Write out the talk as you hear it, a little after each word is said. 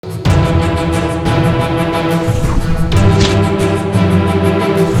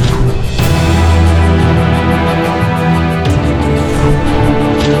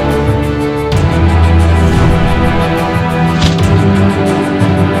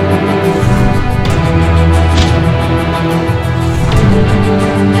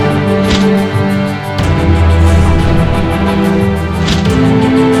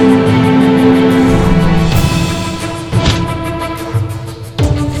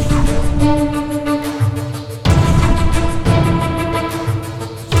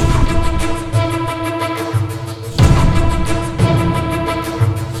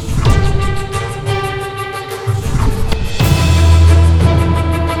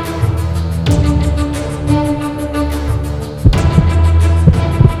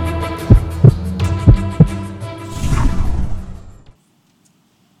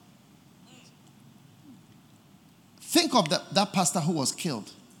that pastor who was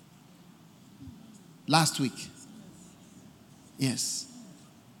killed last week. Yes.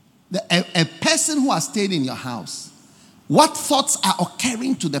 A person who has stayed in your house, what thoughts are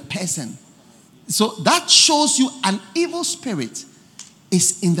occurring to the person? So that shows you an evil spirit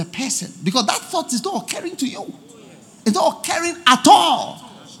is in the person. Because that thought is not occurring to you. It's not occurring at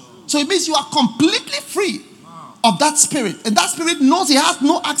all. So it means you are completely free of that spirit. And that spirit knows he has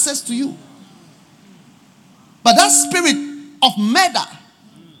no access to you. But that spirit of murder,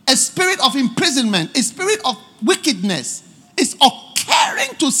 a spirit of imprisonment, a spirit of wickedness is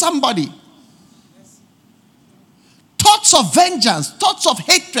occurring to somebody. Thoughts of vengeance, thoughts of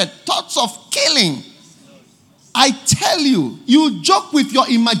hatred, thoughts of killing. I tell you, you joke with your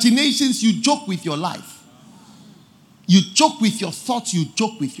imaginations, you joke with your life. You joke with your thoughts, you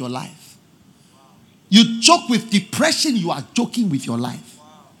joke with your life. You joke with depression, you are joking with your life.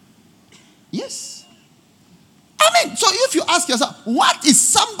 Yes. I mean, so if you ask yourself, what is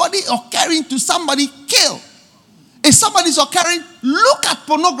somebody occurring to somebody kill? If somebody's occurring, look at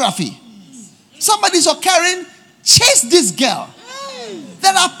pornography. Somebody's occurring, chase this girl.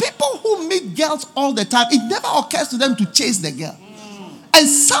 There are people who meet girls all the time. It never occurs to them to chase the girl. And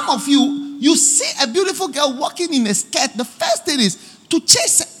some of you, you see a beautiful girl walking in a skirt. The first thing is to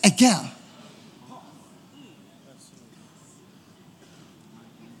chase a girl.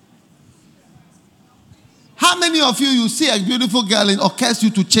 How many of you see a beautiful girl and it occurs you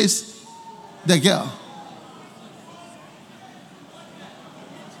to chase the girl?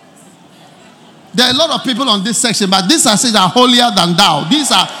 There are a lot of people on this section, but these are said are holier than thou. These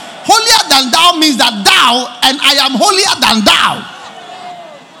are holier than thou means that thou and I am holier than thou.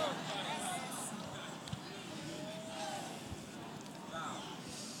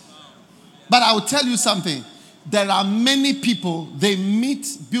 But I will tell you something. There are many people, they meet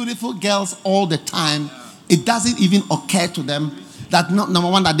beautiful girls all the time. It doesn't even occur to them that, number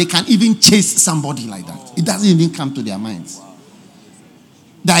one, that they can even chase somebody like that. It doesn't even come to their minds.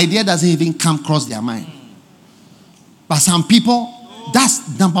 The idea doesn't even come across their mind. But some people,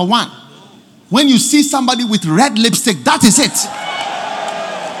 that's number one. When you see somebody with red lipstick, that is it.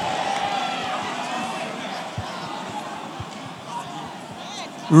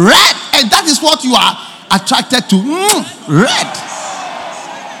 Red, and that is what you are attracted to. Red.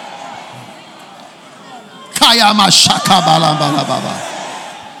 Kayama shaka bala.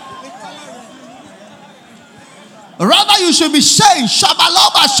 Rather, you should be saying,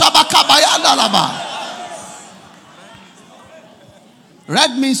 Shabaloba, Shabakabayandalaba.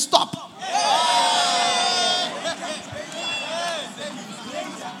 Red means stop.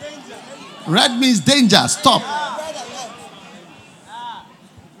 Red means danger, stop.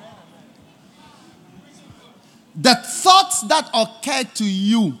 The thoughts that occur to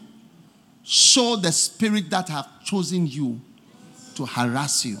you show the spirit that have chosen you to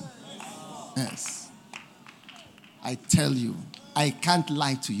harass you. Yes. I tell you, I can't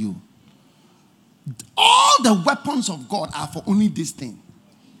lie to you. All the weapons of God are for only this thing.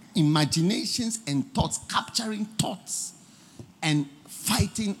 Imaginations and thoughts, capturing thoughts and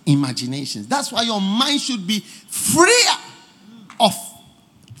fighting imaginations. That's why your mind should be free of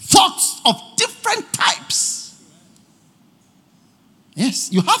thoughts of different types.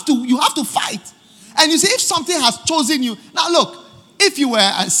 Yes, you have to fight. And you see, if something has chosen you. Now look, if you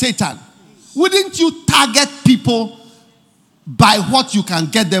were Satan, wouldn't you target people by what you can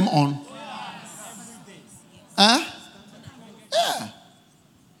get them on? Huh? Yeah.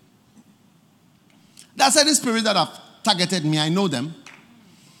 There are certain spirits that have targeted me. I know them.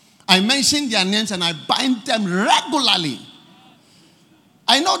 I mention their names and I bind them regularly.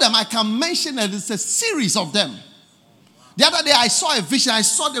 I know them. I can mention that it's a series of them. The other day I saw a vision. I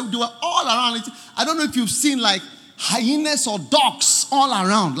saw they were all around it. I don't know if you've seen like hyenas or dogs all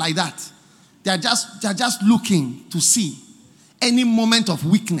around like that. They're just looking to see any moment of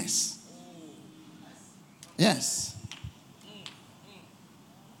weakness. Yes.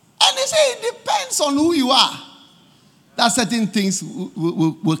 And they say it depends on who you are. That certain things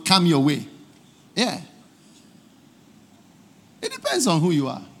will come your way. Yeah. It depends on who you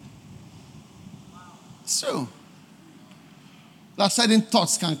are. It's true. That certain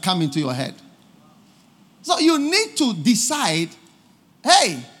thoughts can come into your head. So you need to decide,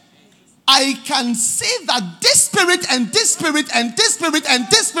 hey, I can see that this spirit and this spirit and this spirit and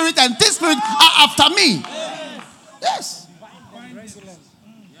this spirit and this spirit are after me. Yes.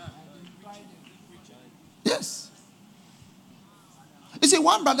 Yes. You see,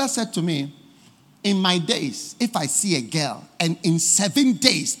 one brother said to me, in my days, if I see a girl and in 7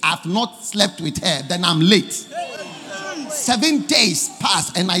 days I've not slept with her, then I'm late. 7 days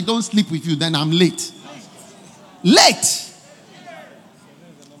pass and I don't sleep with you, then I'm late. Late.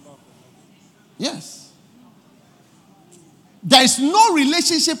 Yes. There is no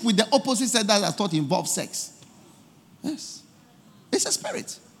relationship with the opposite sex that does not involve sex. Yes. It's a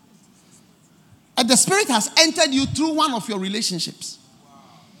spirit. And the spirit has entered you through one of your relationships.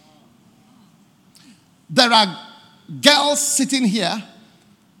 There are girls sitting here.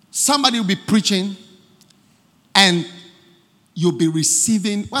 Somebody will be preaching. And you'll be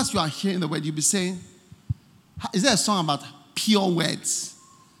receiving. Once you are hearing the word, you'll be saying, is there a song about pure words?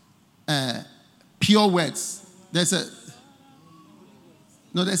 Pure words. There's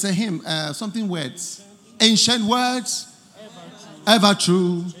a hymn. Something words. Ancient words. Ever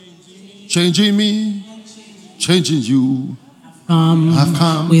true. Changing me, changing you. I've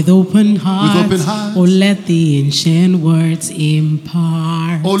come with open hearts. With open hearts. Oh, let the ancient words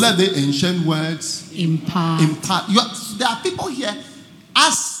impart. Oh, let the ancient words impart. There are people here,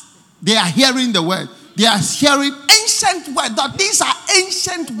 as they are hearing the word, they are hearing ancient words. That these are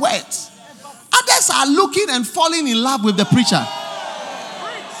ancient words. Others are looking and falling in love with the preacher.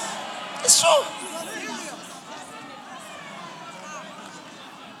 It's true.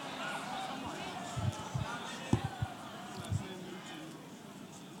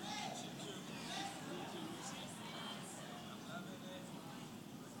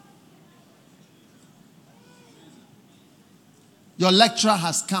 Your lecturer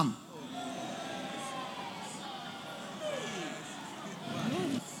has come.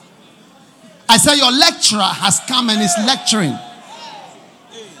 I said your lecturer has come and is lecturing.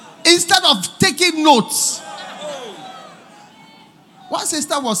 Instead of taking notes. One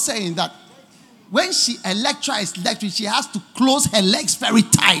sister was saying that when a lecturer is lecturing, she has to close her legs very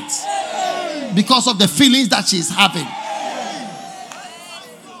tight because of the feelings that she's having.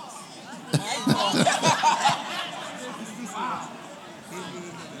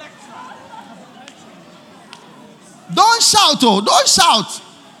 Don't shout, oh, don't shout.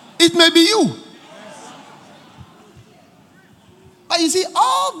 It may be you. But you see,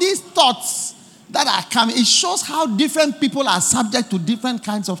 all these thoughts that are coming, it shows how different people are subject to different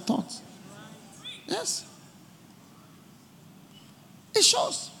kinds of thoughts. Yes. It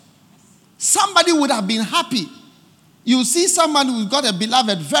shows. Somebody would have been happy. You see someone who got a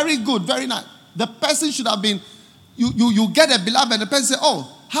beloved, very good, very nice. The person should have been, you get a beloved, and the person say,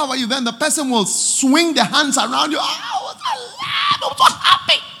 oh, how are you? Then the person will swing the hands around you. Oh, I'm so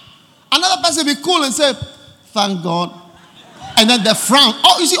happy. Another person will be cool and say, thank God. And then the frown.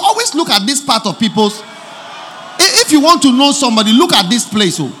 Oh, you see, always look at this part of people's. If you want to know somebody, look at this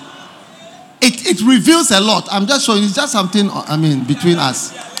place. Oh. It reveals a lot. I'm just showing, it's just something, between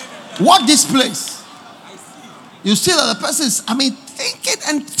us. What this place? You see that the person is, thinking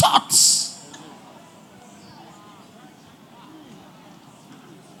and thoughts.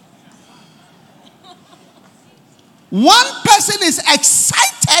 One person is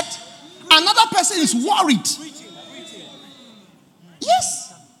excited, another person is worried.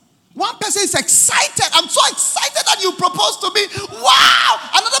 Yes. One person is excited. I'm so excited that you proposed to me. Wow.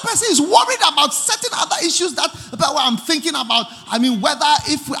 Another person is worried about certain other issues about what I'm thinking about. Whether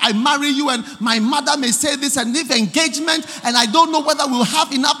if I marry you and my mother may say this, and if engagement, and I don't know whether we'll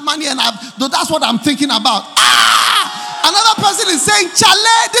have enough money, and that's what I'm thinking about. Another person is saying,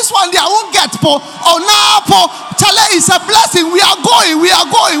 Chale, this one I won't get. Oh, now, Chale is a blessing. We are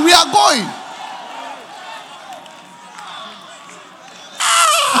going.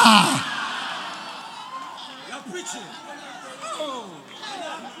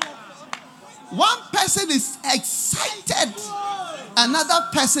 One person is excited, another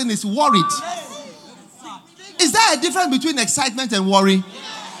person is worried. Is there a difference between excitement and worry?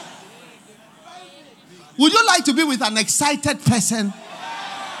 Would you like to be with an excited person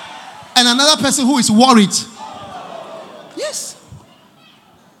and another person who is worried? Yes.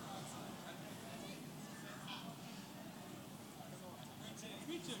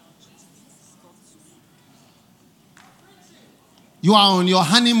 You are on your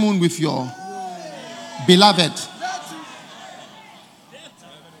honeymoon with your beloved.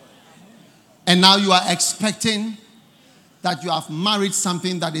 And now you are expecting that you have married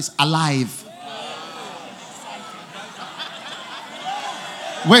something that is alive.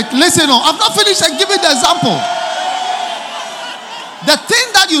 Wait, listen. I've not finished and giving the example. The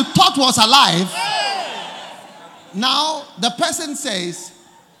thing that you thought was alive, now the person says,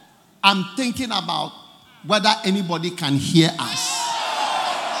 I'm thinking about whether anybody can hear us.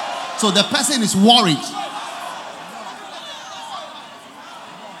 So the person is worried.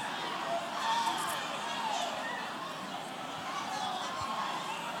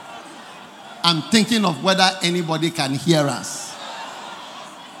 I'm thinking of whether anybody can hear us.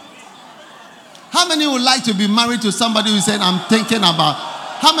 How many would like to be married to somebody who said, I'm thinking about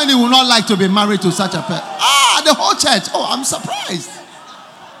How many would not like to be married to such a person? The whole church. Oh, I'm surprised.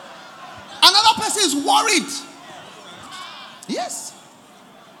 Another person is worried. Yes.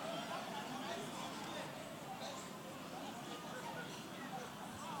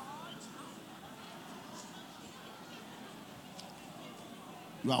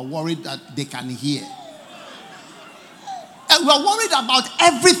 You are worried that they can hear. And you are worried about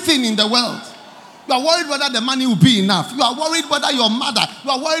everything in the world. You are worried whether the money will be enough. You are worried whether your mother. You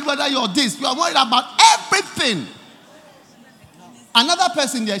are worried whether you're this. You are worried about everything. Another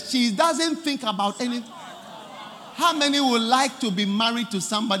person there, she doesn't think about anything. How many would like to be married to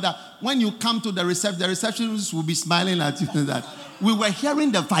somebody that when you come to the receptionist will be smiling at you that we were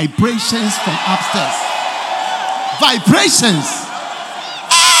hearing the vibrations from upstairs. Vibrations.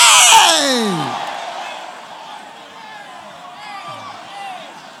 Hey!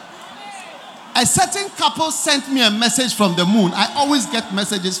 A certain couple sent me a message from the moon. I always get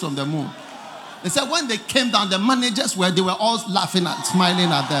messages from the moon. They said when they came down, the managers they were all laughing and smiling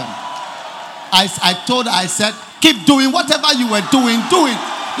at them. I told her, I said, keep doing whatever you were doing, do it.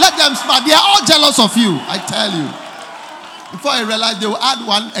 Let them smile. They are all jealous of you, I tell you. Before I realized they will add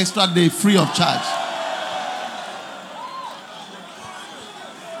one extra day free of charge.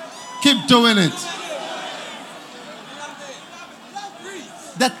 Keep doing it.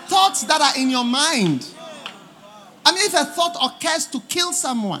 The thoughts that are in your mind. I mean, if a thought occurs to kill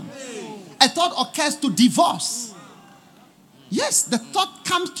someone, a thought occurs to divorce. Yes, the thought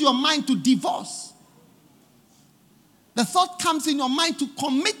comes to your mind to divorce. The thought comes in your mind to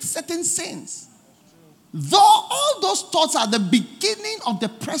commit certain sins. Though all those thoughts are the beginning of the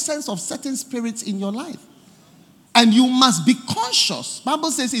presence of certain spirits in your life. And you must be conscious. The Bible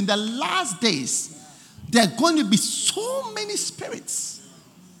says in the last days, there are going to be so many spirits.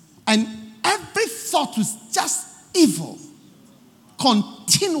 And every thought was just evil.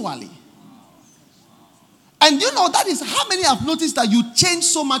 Continually. And you know, that is how many have noticed that you change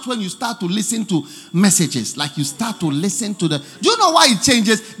so much when you start to listen to messages. Like you start to listen to the... Do you know why it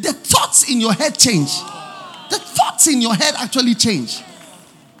changes? The thoughts in your head change. The thoughts in your head actually change.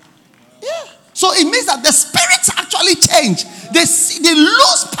 Yeah. So it means that the spirits actually change. They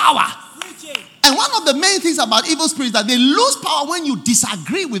lose power. And one of the main things about evil spirits is that they lose power when you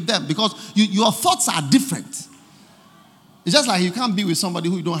disagree with them because your thoughts are different. It's just like you can't be with somebody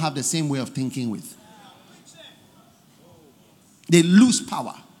who you don't have the same way of thinking with. They lose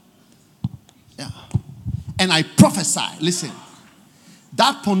power. Yeah. And I prophesy, listen,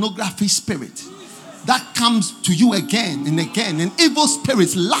 that pornography spirit that comes to you again and again, and evil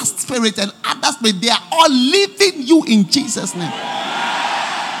spirits, lust spirit, and other spirits, they are all leaving you in Jesus' name.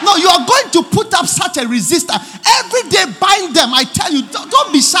 No, you are going to put up such a resistance. Every day bind them. I tell you,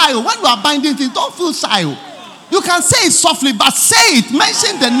 don't be shy. When you are binding things, don't feel shy. You can say it softly, but say it.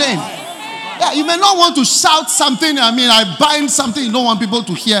 Mention the name. Yeah, you may not want to shout something. I mean, I bind something you don't want people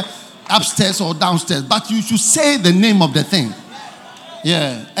to hear upstairs or downstairs. But you should say the name of the thing.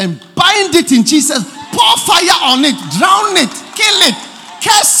 Yeah. And bind it in Jesus. Pour fire on it. Drown it. Kill it.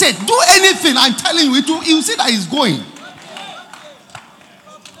 Curse it. Do anything. I'm telling you, you see that it's going.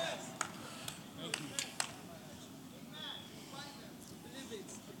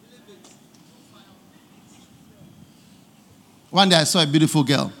 One day I saw a beautiful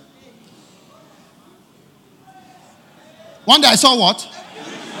girl. One day I saw what?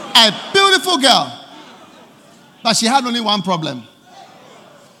 A beautiful girl. But she had only one problem.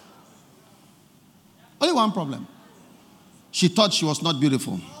 Only one problem. She thought she was not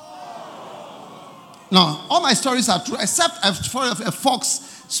beautiful. No, all my stories are true, except a story of a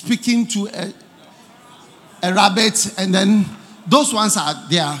fox speaking to a rabbit, and then those ones are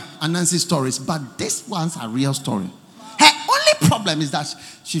their Anansi stories, but these ones are real story. Her only problem is that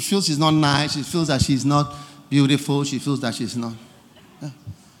she feels she's not nice, she feels that she's not beautiful, she feels that she's not. Yeah.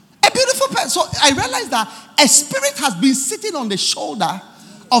 A beautiful person. So I realized that a spirit has been sitting on the shoulder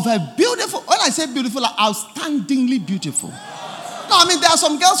of a beautiful, when I say beautiful, like outstandingly beautiful. No, I mean, there are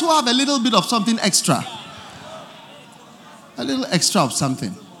some girls who have a little bit of something extra. A little extra of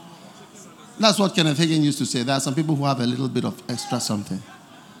something. That's what Kenneth Hagin used to say. There are some people who have a little bit of extra something.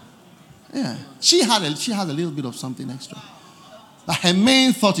 Yeah. She has a little bit of something extra. But her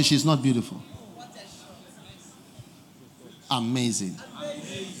main thought is she's not beautiful. Amazing.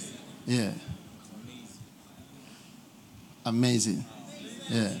 Yeah. Amazing.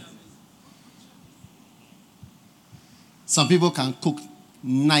 Yeah. Some people can cook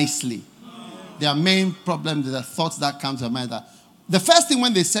nicely. Their main problem is the thoughts that come to their mind. That the first thing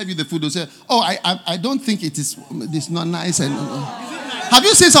when they serve you the food, they say, "Oh, I don't think it's not nice." And have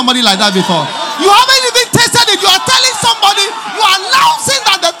you seen somebody like that before? You haven't even tasted it. You are telling somebody, you are announcing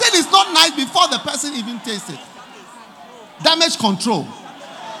that the thing is not nice before the person even tastes it. Damage control.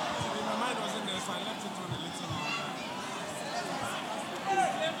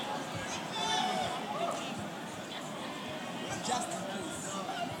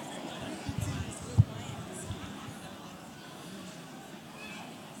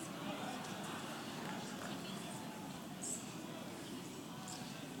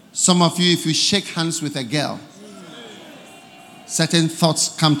 Some of you, if you shake hands with a girl, certain thoughts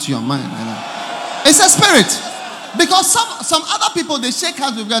come to your mind. It's a spirit. Because some other people, they shake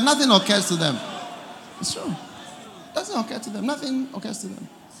hands with girls, nothing occurs to them. It's true. Doesn't occur to them. Nothing occurs to them.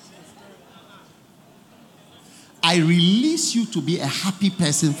 I release you to be a happy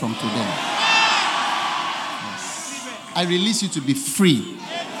person from today. Yes. I release you to be free.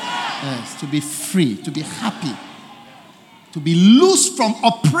 Yes, to be free, to be happy. To be loose from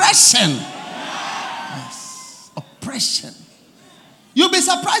oppression. Yes, oppression. You'll be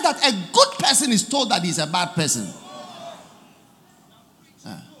surprised that a good person is told that he's a bad person.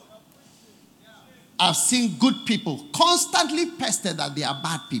 I've seen good people constantly pestered that they are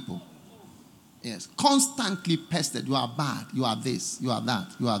bad people. Yes, constantly pestered. You are bad. You are this. You are that.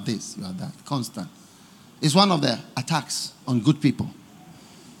 You are this. You are that. Constant. It's one of the attacks on good people.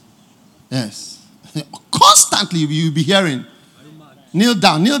 Yes. Constantly you'll be hearing, kneel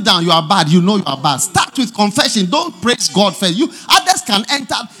down, you are bad, you know you are bad. Start with confession. Don't praise God first. Others can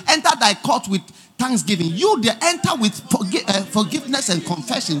enter thy court with thanksgiving. You they enter with forgiveness and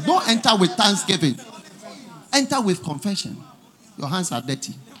confession. Don't enter with thanksgiving. Enter with confession. Your hands are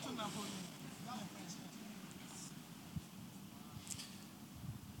dirty.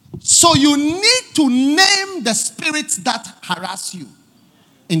 So you need to name the spirits that harass you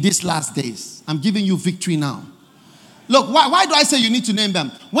in these last days. I'm giving you victory now. Look, why do I say you need to name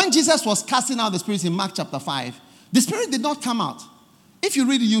them? When Jesus was casting out the spirits in Mark chapter 5, the spirit did not come out. If you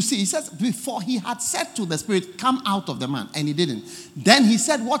read it, you see, he says, before he had said to the spirit, come out of the man, and he didn't. Then he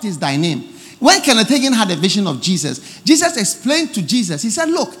said, what is thy name? When Kenneth Hagin had a vision of Jesus, Jesus explained to Jesus, he said,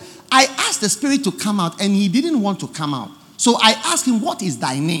 look, I asked the spirit to come out, and he didn't want to come out. So I asked him, what is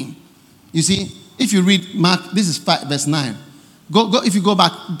thy name? You see, if you read Mark, this is verse 9. Go. If you go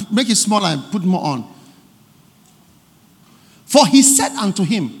back, make it smaller and put more on. For he said unto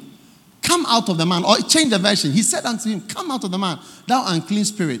him, come out of the man. Or change the version. He said unto him, come out of the man, thou unclean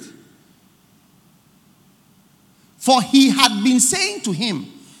spirit. For he had been saying to him,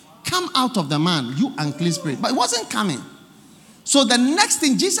 come out of the man, you unclean spirit. But it wasn't coming. So the next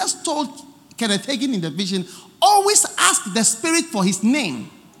thing Jesus told Kenneth Hagin in the vision, always ask the spirit for his name.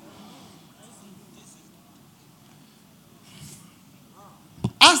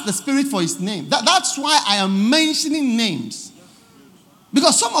 Ask the spirit for his name. That's why I am mentioning names.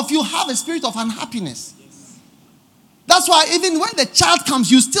 Because some of you have a spirit of unhappiness. That's why even when the child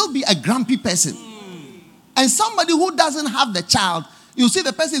comes, you still be a grumpy person. And somebody who doesn't have the child, you see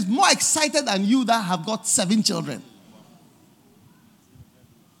the person is more excited than you that have got 7 children.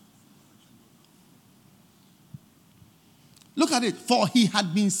 Look at it. For he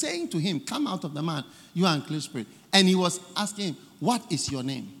had been saying to him, come out of the man, you unclean spirit. And he was asking him, what is your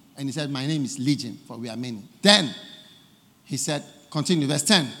name? And he said, my name is Legion, for we are many. Then he said, continue, verse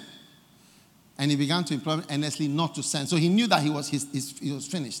 10. And he began to implore him earnestly not to send. So he knew that he was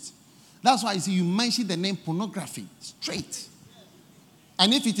finished. That's why you mention the name pornography straight.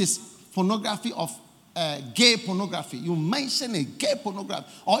 And if it is pornography of gay pornography, you mention a gay pornography.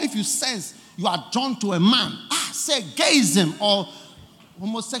 Or if you sense you are drawn to a man, say gayism or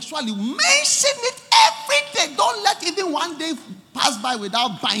homosexuality, mention it every day. Don't let even one day pass by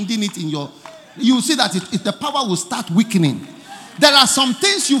without binding it in your... You will see that the power will start weakening. There are some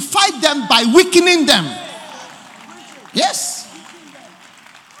things you fight them by weakening them. Yes.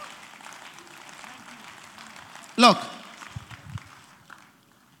 Look.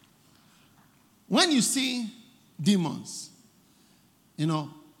 When you see demons,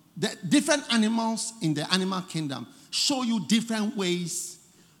 the different animals in the animal kingdom show you different ways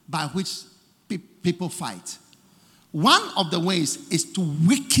by which people fight. One of the ways is to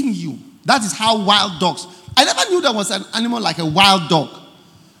weaken you. That is how wild dogs. I never knew there was an animal like a wild dog.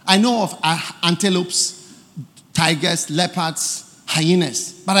 I know of antelopes, tigers, leopards,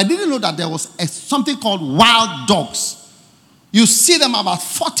 hyenas. But I didn't know that there was something called wild dogs. You see them, about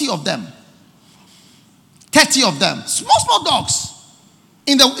 40 of them. 30 of them. Small dogs.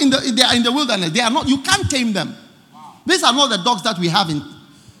 They are in the wilderness. They are not, you can't tame them. These are not the dogs that we have in.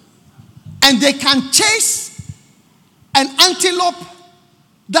 And they can chase an antelope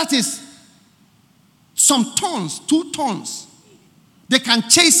that is some tons, 2 tons. They can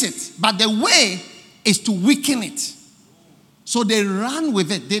chase it, but the way is to weaken it. So they ran with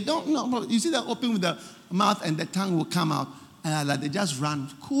it. They don't know. You see them open with the mouth and the tongue will come out. And they just ran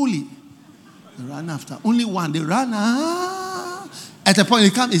coolly. They ran after. Only one. They ran. At a point,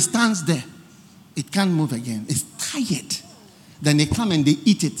 it stands there. It can't move again. It's tired. Then they come and they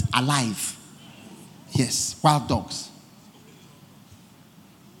eat it alive. Yes, wild dogs.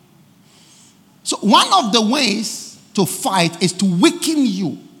 So one of the ways to fight is to weaken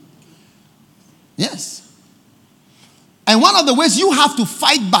you. Yes. And one of the ways you have to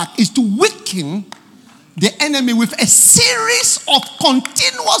fight back is to weaken the enemy with a series of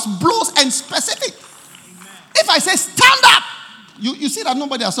continuous blows and specific. If I say stand up, you see that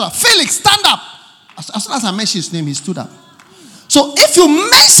nobody has stood up. Felix, stand up. As soon as I mentioned his name, he stood up. So if you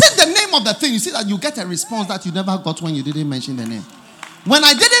mention the name of the thing, you see that you get a response that you never got when you didn't mention the name. When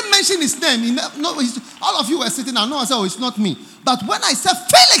I didn't mention his name, all of you were sitting there. No one said, oh, it's not me. But when I said,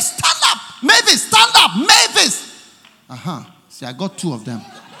 Felix, stand up. Mavis, stand up. Mavis. See, I got two of them.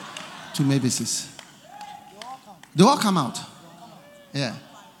 Two Mavises. They all come out. Yeah.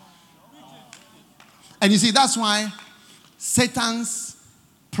 And you see, that's why Satan's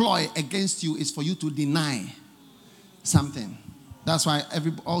ploy against you is for you to deny something. That's why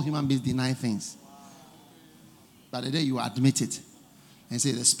all human beings deny things. But the day you admit it and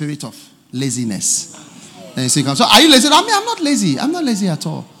say the spirit of laziness. And you say, so are you lazy? I mean, I'm not lazy. I'm not lazy at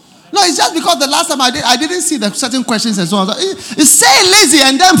all. No, it's just because the last time I didn't see the certain questions and so on. It's say lazy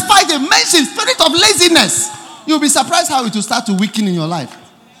and then fight and mention spirit of laziness. You'll be surprised how it will start to weaken in your life.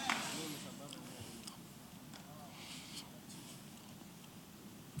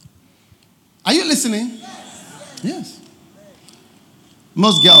 Are you listening? Yes.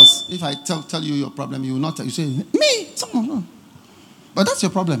 Most girls, if I tell you your problem, you will not tell. You say, me? No. But that's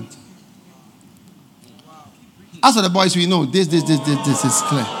your problem. As for the boys, we know this is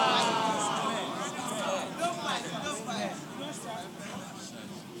clear.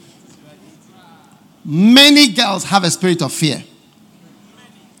 Many girls have a spirit of fear.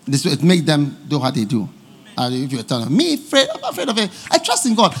 This will make them do what they do. If you're telling me, I'm afraid of it. I trust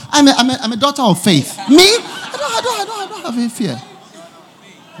in God. I'm a daughter of faith. Me? I don't have any fear.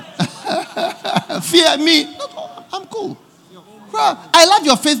 Fear me? No, I'm cool. I love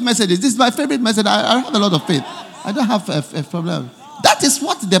your faith messages. This is my favorite message. I have a lot of faith. I don't have a problem. That is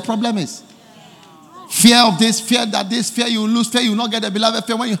what the problem is. Fear of this, fear that this, fear you will lose, fear you will not get the beloved,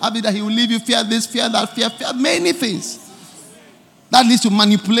 fear when you have it that he will leave you, fear this, fear that, fear many things. That leads to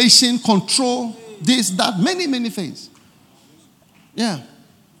manipulation, control, this, that, many things. Yeah.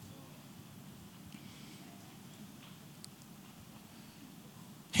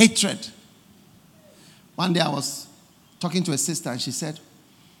 Hatred. One day I was talking to a sister and she said,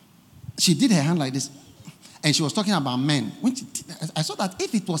 she did her hand like this. And she was talking about men. When she did, I saw that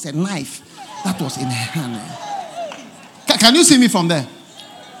if it was a knife, that was in her hand. Can you see me from there?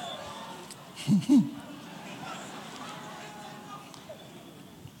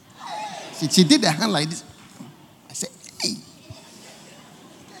 She did her hand like this. I said, hey.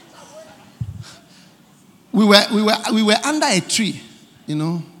 We were under a tree,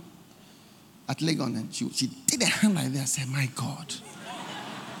 at Legon, and she did her hand like that. I said, my God.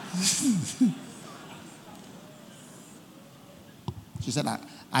 She said,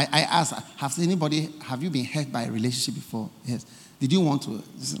 I asked, have you been hurt by a relationship before? Yes. Did you want to? I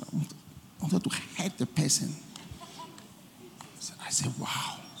wanted to hurt the person. I said,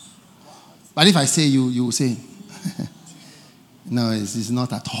 wow. But if I say you will say, no, it's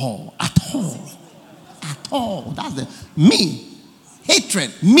not at all. At all. At all. That's me.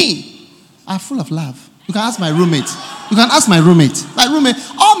 Hatred. Me. I'm full of love. You can ask my roommate. All my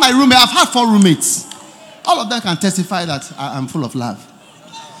roommates, I've had 4 roommates. All of them can testify that I'm full of love.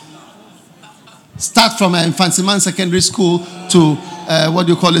 Start from Fancy Man Secondary School to,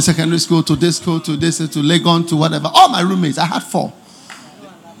 secondary school, to this school, to this, to Legon, to whatever. All my roommates, I had 4.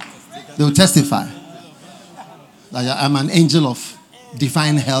 They will testify that I'm an angel of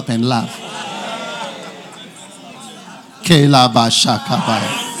divine help and love.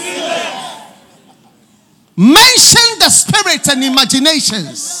 Mention the spirits and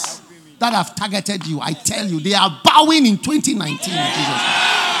imaginations that have targeted you. I tell you, they are bowing in 2019. Jesus.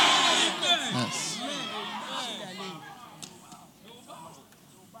 Yes.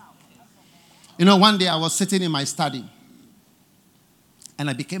 One day I was sitting in my study and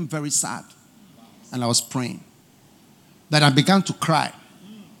I became very sad. And I was praying. Then I began to cry.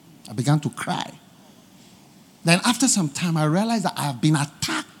 Then after some time, I realized that I have been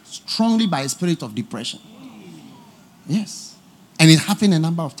attacked strongly by a spirit of depression. Yes. And it happened a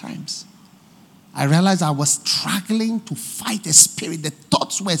number of times. I realized I was struggling to fight a spirit. The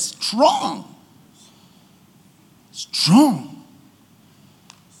thoughts were strong. Strong.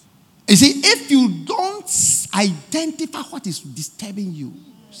 You see, if you don't identify what is disturbing you,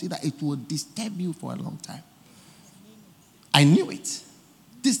 see that it will disturb you for a long time. I knew it.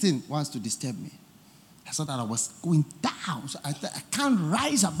 This thing wants to disturb me. I saw that I was going down. So I can't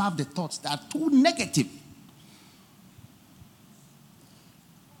rise above the thoughts that are too negative.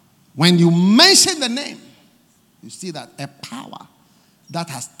 When you mention the name, you see that a power that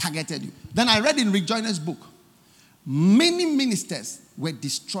has targeted you. Then I read in Rick Joyner's book, many ministers were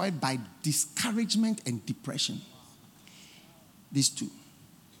destroyed by discouragement and depression. These two,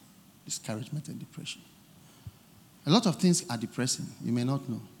 discouragement and depression. A lot of things are depressing. You may not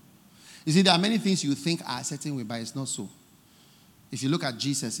know. You see, there are many things you think are a certain way, but it's not so. If you look at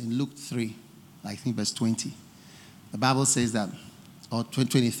Jesus in Luke 3, I think verse 20, the Bible says that, or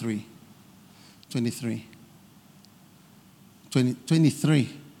 23,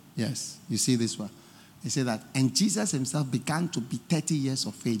 yes, you see this one. He said that, and Jesus himself began to be 30 years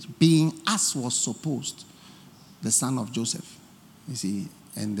of age, being, as was supposed, the son of Joseph, you see,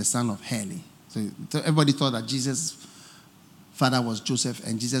 and the son of Heli. So everybody thought that Jesus' father was Joseph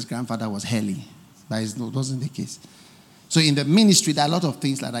and Jesus' grandfather was Heli. That wasn't the case. So in the ministry, there are a lot of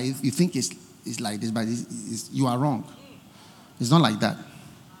things like that. You think it's like this, but you are wrong. It's not like that.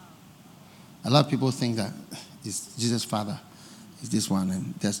 A lot of people think that it's Jesus' father is this one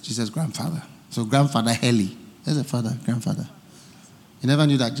and there's Jesus' grandfather. So grandfather Heli. There's a father, grandfather. You never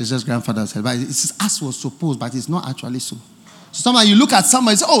knew that Jesus' grandfather was Heli. But it's as was supposed, but it's not actually so. So sometimes you look at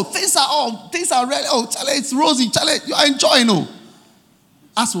somebody and say, things are really, Charlie, it's rosy, Charlie, you are enjoying,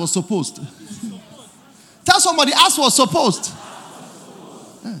 as was supposed. Tell somebody, as was supposed.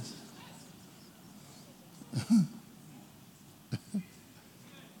 Yes.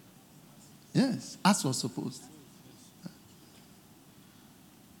 Yes, as was supposed.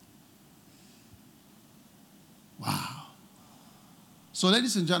 Wow. So,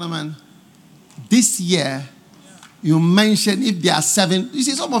 ladies and gentlemen, this year, you mentioned if there are 7. You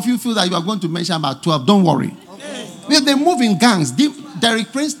see, some of you feel that you are going to mention about 12. Don't worry. Okay. Because they move in gangs.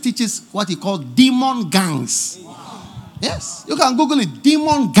 Derek Prince teaches what he calls demon gangs. Wow. Yes. You can Google it.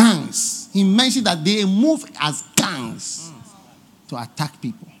 Demon gangs. He mentioned that they move as gangs to attack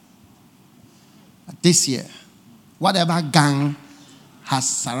people. But this year, whatever gang has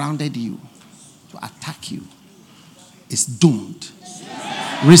surrounded you to attack you is doomed.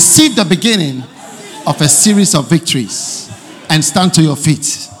 Receive the beginning of a series of victories and stand to your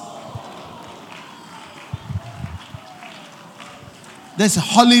feet. There's a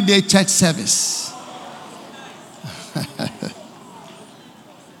holiday church service.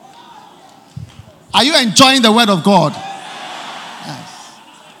 Are you enjoying the word of God? Yes.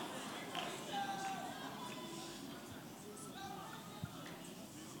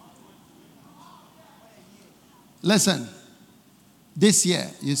 Listen, this year,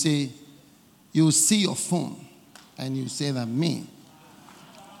 you see, you see your phone and you say that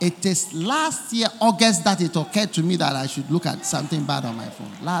it is last year, August, that it occurred to me that I should look at something bad on my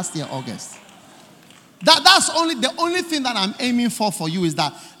phone. Last year, August. That's the only thing that I'm aiming for you is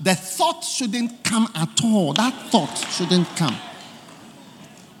that the thought shouldn't come at all. That thought shouldn't come.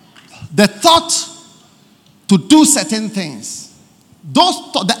 The thought to do certain things,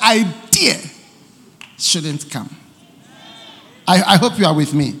 the idea shouldn't come. I hope you are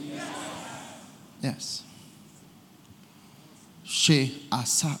with me. Yes. She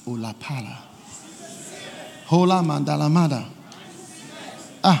asa ulapala. Hola mandala mada.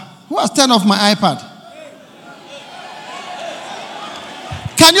 Who has turned off my iPad?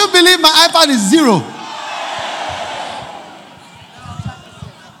 Can you believe my iPad is 0?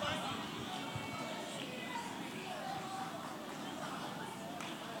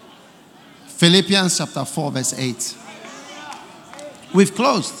 Philippians chapter 4 verse 8. We've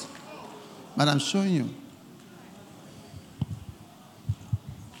closed, but I'm showing you.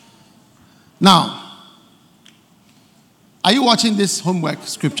 Now, are you watching this homework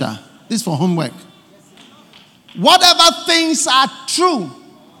scripture? This is for homework. Whatever things are true.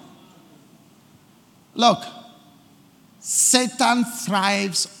 Look, Satan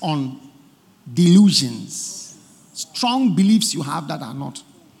thrives on delusions. Strong beliefs you have that are not.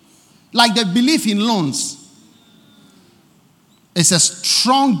 Like the belief in loans. It's a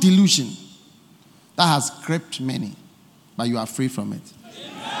strong delusion that has gripped many, but you are free from it. Amen.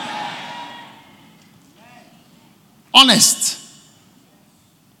 Honest.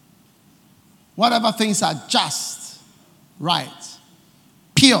 Whatever things are just, right,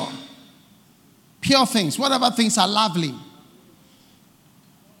 pure things, whatever things are lovely.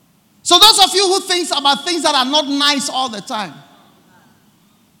 So those of you who think about things that are not nice all the time,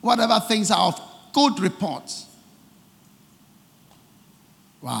 whatever things are of good report.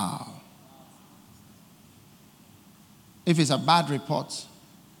 Wow. If it's a bad report,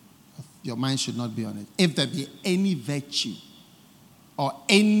 your mind should not be on it. If there be any virtue or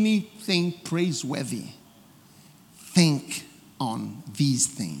anything praiseworthy, think on these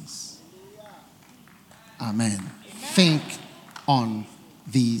things. Amen. Think on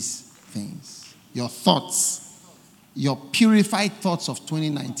these things. Your thoughts, your purified thoughts of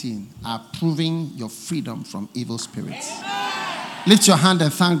 2019 are proving your freedom from evil spirits. Lift your hand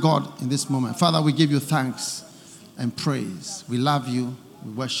and thank God in this moment. Father, we give you thanks and praise. We love you.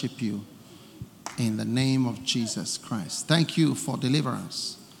 We worship you in the name of Jesus Christ. Thank you for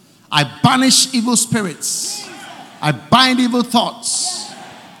deliverance. I banish evil spirits. I bind evil thoughts.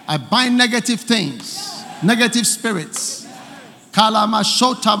 I bind negative things, negative spirits. Kalama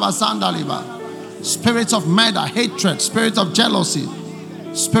shota bazandaliba. Spirits of murder, hatred, spirit of jealousy,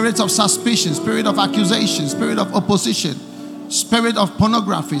 spirit of suspicion, spirit of accusation, spirit of opposition, spirit of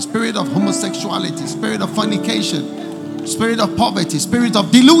pornography, spirit of homosexuality, spirit of fornication, spirit of poverty, spirit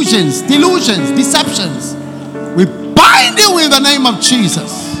of delusions, deceptions. We bind you in the name of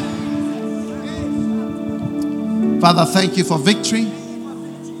Jesus. Father, thank you for victory.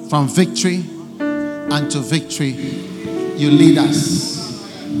 From victory unto victory, you lead us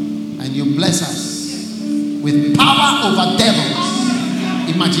and you bless us with power over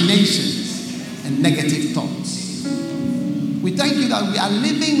devils, imaginations, and negative thoughts. We thank you that we are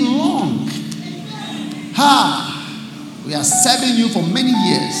living long. We are serving you for many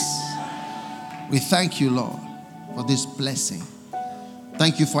years. We thank you, Lord, for this blessing.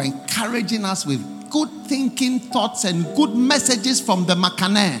 Thank you for encouraging us with good thinking thoughts and good messages from the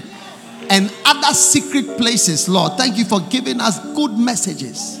Makaneh and other secret places, Lord. Thank you for giving us good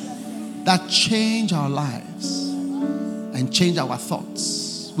messages that change our lives and change our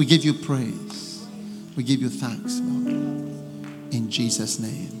thoughts. We give you praise. We give you thanks, Lord. In Jesus'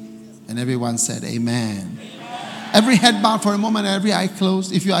 name. And everyone said amen. Every head bowed for a moment, every eye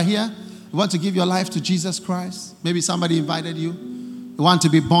closed. If you are here, you want to give your life to Jesus Christ. Maybe somebody invited you. You want to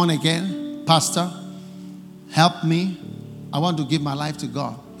be born again. Pastor, help me. I want to give my life to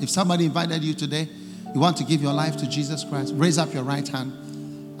God. If somebody invited you today, you want to give your life to Jesus Christ, raise up your right hand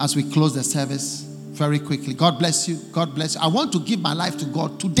as we close the service very quickly. God bless you. God bless you. I want to give my life to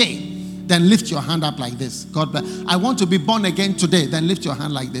God today. Then lift your hand up like this. God bless. I want to be born again today. Then lift your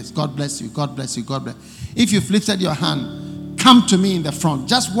hand like this. God bless you. God bless you. God bless. If you've lifted your hand, come to me in the front.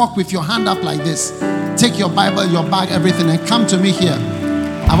 Just walk with your hand up like this. Take your Bible, your bag, everything, and come to me here.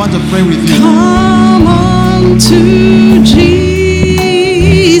 I want to pray with you. Come on to Jesus.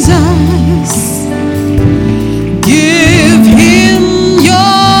 Give him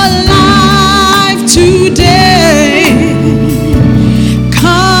your life today.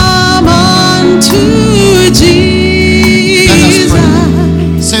 Come on to Jesus. Let us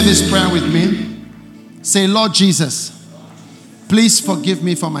pray. Say this prayer with me. Say, Lord Jesus, please forgive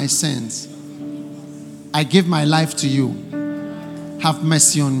me for my sins. I give my life to you. Have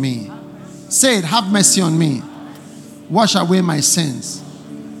mercy on me. Say it, have mercy on me. Wash away my sins.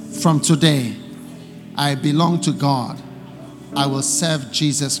 From today, I belong to God. I will serve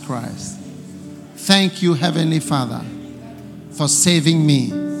Jesus Christ. Thank you, Heavenly Father, for saving me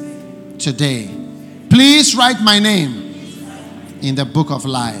today. Please write my name in the book of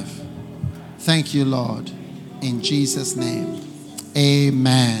life. Thank you, Lord. In Jesus' name,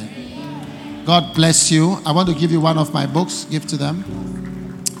 amen. God bless you. I want to give you one of my books. Give to them.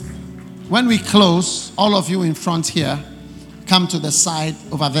 When we close, all of you in front here, come to the side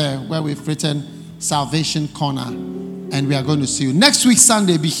over there where we've written Salvation Corner, and we are going to see you. Next week,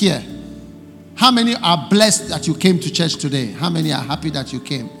 Sunday, be here. How many are blessed that you came to church today? How many are happy that you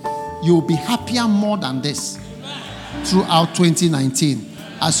came? You will be happier more than this throughout 2019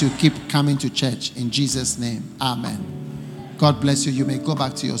 as you keep coming to church. In Jesus' name, amen. God bless you. You may go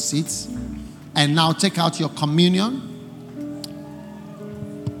back to your seats. And now take out your communion.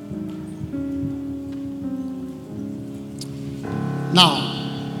 Now,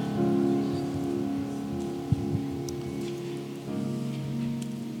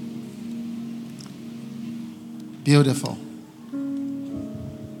 beautiful.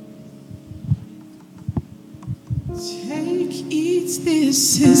 Take, eat,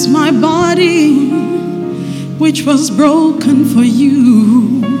 this is my body, which was broken for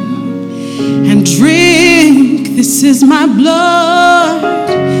you. And drink, this is my blood,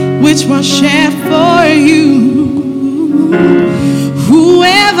 which was shed for you.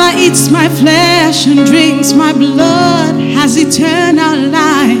 Whoever eats my flesh and drinks my blood has eternal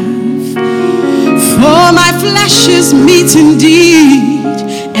life. For my flesh is meat indeed,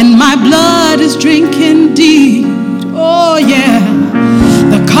 and my blood is drink indeed. Oh yeah.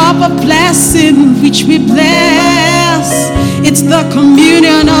 The cup of blessing which we bless. It's the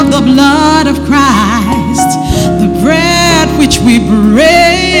communion of the blood of Christ. The bread which we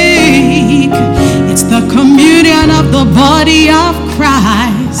break. It's the communion of the body of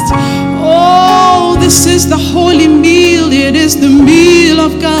Christ. Oh, this is the holy meal. It is the meal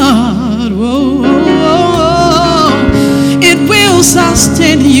of God. Whoa, it will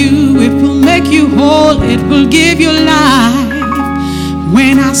sustain you. It will make you whole. It will give you life.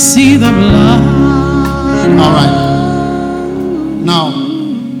 When I see the blood. All right. Now,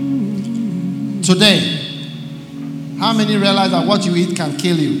 today, how many realize that what you eat can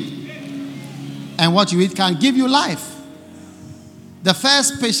kill you? And what you eat can give you life? The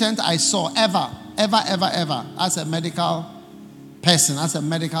first patient I saw ever, as a medical person, as a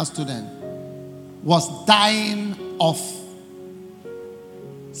medical student, was dying of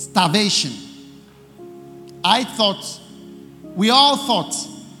starvation. We all thought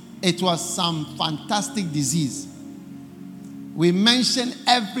it was some fantastic disease. We mentioned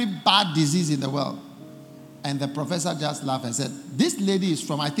every bad disease in the world. And the professor just laughed and said, this lady is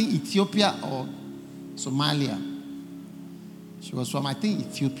from, I think, Ethiopia or Somalia. She was from, I think,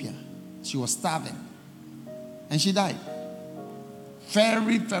 Ethiopia. She was starving. And she died.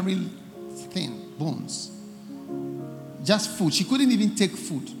 Very, very thin bones. Just food. She couldn't even take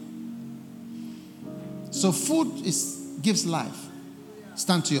food. So food gives life.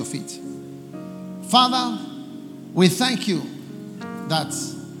 Stand to your feet. Father, we thank you that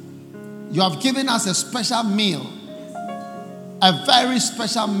you have given us a special meal, a very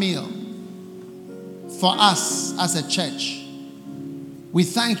special meal for us as a church. We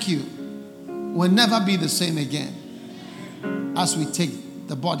thank you. We'll never be the same again as we take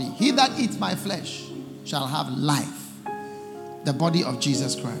the body. He that eats my flesh shall have life. The body of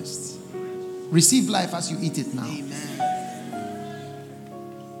Jesus Christ. Receive life as you eat it now. Amen.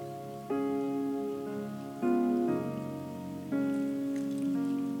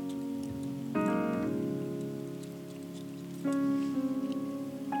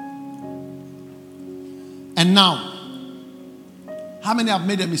 And now, how many have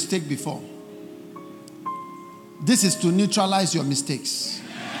made a mistake before? This is to neutralize your mistakes.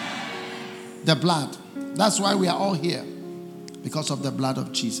 The blood. That's why we are all here. Because of the blood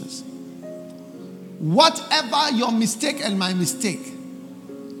of Jesus. Whatever your mistake and my mistake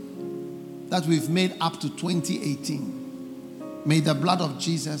that we've made up to 2018, may the blood of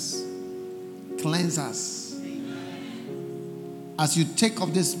Jesus cleanse us. As you take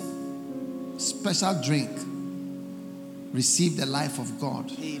of this special drink, receive the life of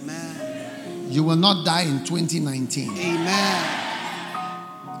God. Amen. You will not die in 2019. Amen.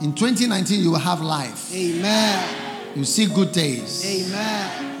 In 2019, you will have life. Amen. You see good days.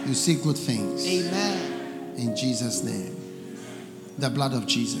 Amen. You see good things. Amen. In Jesus' name. The blood of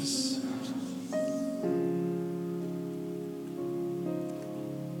Jesus.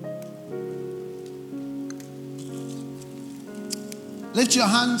 Lift your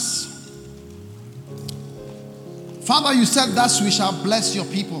hands. Father, you said thus we shall bless your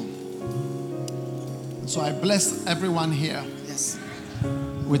people. So I bless everyone here. Yes.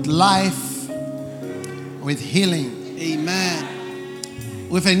 With life, with healing. Amen.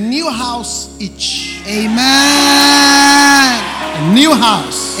 With a new house each. Amen. A new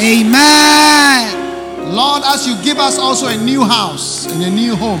house. Amen. Lord, as you give us also a new house and a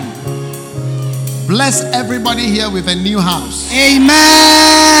new home, bless everybody here with a new house.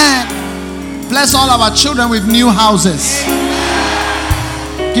 Amen. Bless all our children with new houses.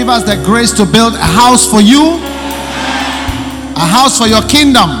 Amen. Give us the grace to build a house for you, a house for your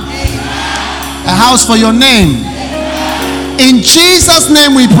kingdom, a house for your name. In Jesus'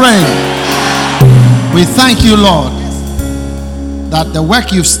 name we pray. We thank you, Lord, that the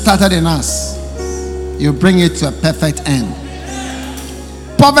work you've started in us, you bring it to a perfect end.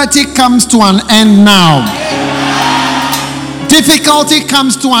 Poverty comes to an end now. Difficulty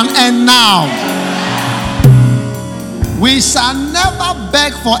comes to an end now. We shall never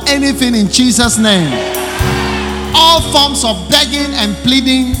beg for anything in Jesus' name. All forms of begging and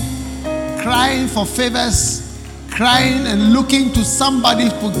pleading, crying for favors, crying and looking to somebody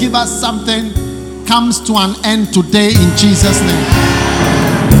to give us something comes to an end today in Jesus' name.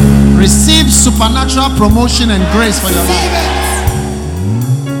 Receive supernatural promotion and grace for your life.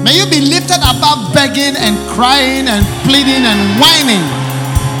 May you be lifted above begging and crying and pleading and whining.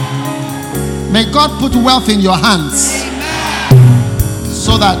 May God put wealth in your hands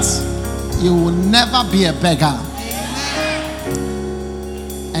so that you will never be a beggar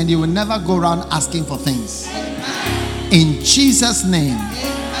and you will never go around asking for things. In Jesus' name.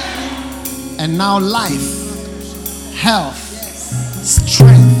 And now life, health, strength,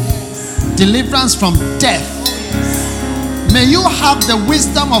 strength, deliverance from death. May you have the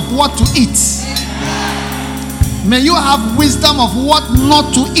wisdom of what to eat. May you have wisdom of what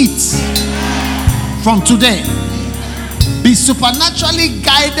not to eat from today. Be supernaturally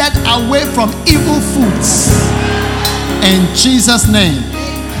guided away from evil foods in Jesus' name.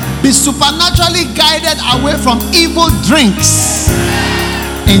 Be supernaturally guided away from evil drinks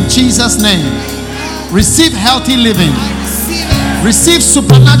in Jesus' name. Receive healthy living. Receive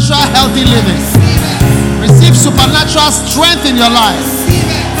supernatural healthy living. Receive supernatural strength in your life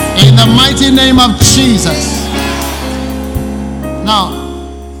in the mighty name of Jesus. Now,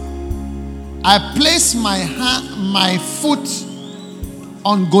 I place my foot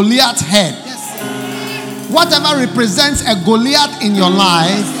on Goliath's head. Whatever represents a Goliath in your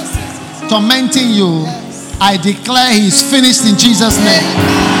life, tormenting you, I declare he is finished in Jesus' name.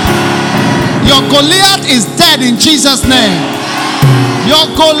 Your Goliath is dead in Jesus' name. Your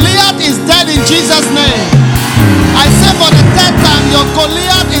Goliath is dead in Jesus' name. I say for the third time, your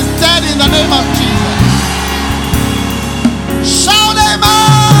Goliath is dead in the name of Jesus. Shout amen!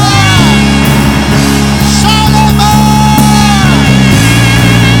 Shout amen!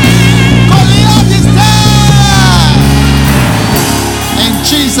 Goliath is dead in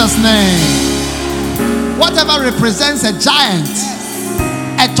Jesus' name. Whatever represents a giant,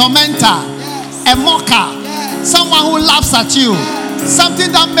 a tormentor, a mocker, someone who laughs at you,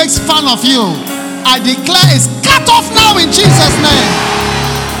 something that makes fun of you, I declare it's cut off now in Jesus' name.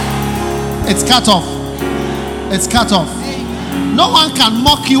 It's cut off. It's cut off. No one can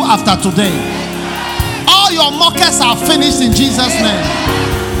mock you after today. All your mockers are finished in Jesus' name.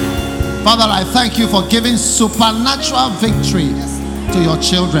 Father, I thank you for giving supernatural victory to your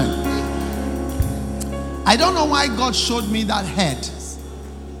children. I don't know why God showed me that head,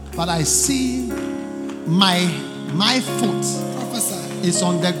 but I see my foot is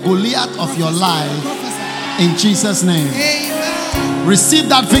on the Goliath of your life in Jesus' name. Amen. Receive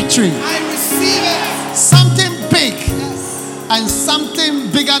that victory. I receive it. Something big and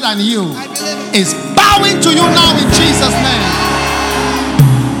something bigger than you I believe it. is bowing to you now in Jesus' name.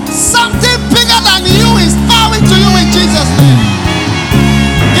 Something bigger than you is bowing to you in Jesus' name.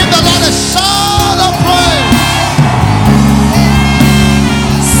 Give the Lord a shout of praise.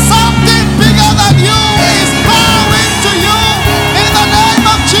 Something bigger than you is bowing to you in the name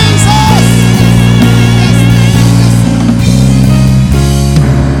of Jesus.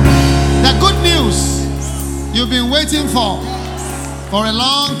 The good news you've been waiting for a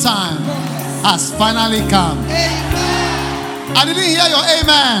long time has finally come. I didn't hear your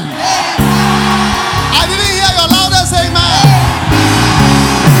amen. I didn't hear your loudest amen.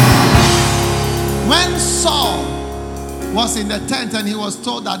 When Saul was in the tent and he was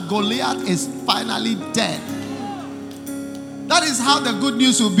told that Goliath is finally dead, that is how the good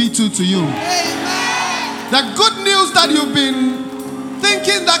news will be to you. The good news that you've been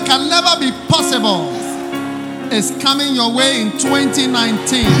thinking that can never be possible is coming your way in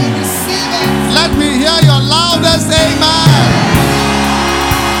 2019. Let me hear your loudest amen.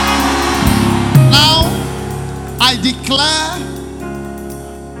 Now, I declare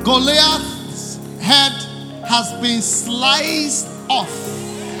Goliath's head has been sliced off.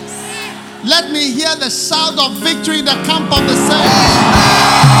 Let me hear the shout of victory in the camp of the saints.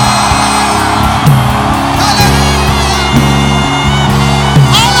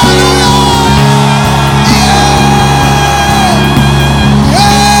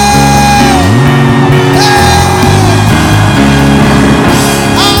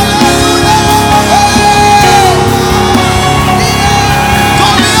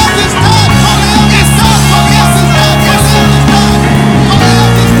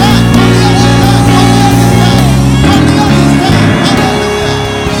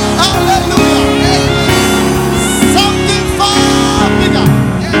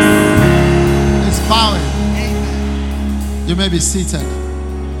 You may be seated.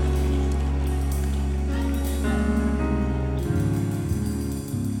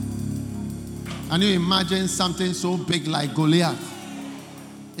 Can you imagine something so big like Goliath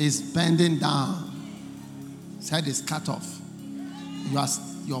is bending down? His head is cut off.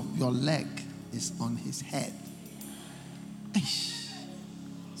 Your leg is on his head.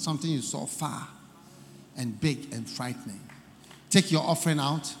 Something you saw far and big and frightening. Take your offering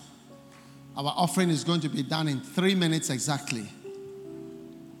out. Our offering is going to be done in 3 minutes exactly.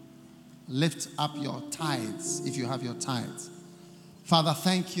 Lift up your tithes if you have your tithes. Father,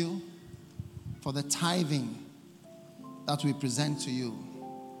 thank you for the tithing that we present to you.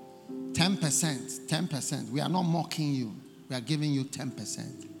 10%, 10%. We are not mocking you. We are giving you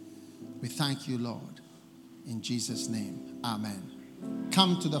 10%. We thank you, Lord. In Jesus' name, amen.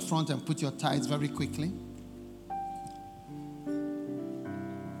 come to the front and put your tithes very quickly.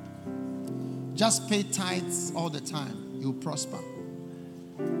 Just pay tithes all the time. You'll prosper.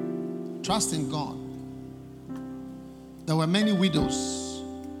 Trust in God. There were many widows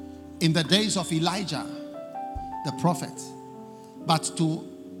in the days of Elijah, the prophet. But to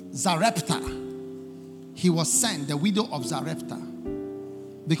Zarephath, he was sent, the widow of Zarephath,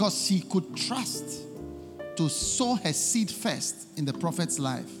 because she could trust to sow her seed first in the prophet's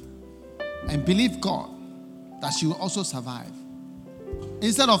life and believe God that she will also survive.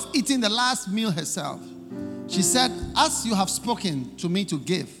 Instead of eating the last meal herself, she said, as you have spoken to me to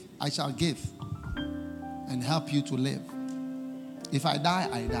give, I shall give and help you to live. If I die,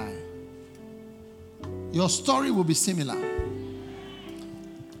 I die. Your story will be similar.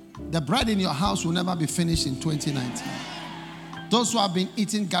 The bread in your house will never be finished in 2019. Those who have been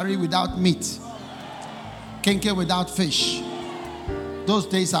eating curry without meat, kenke without fish, those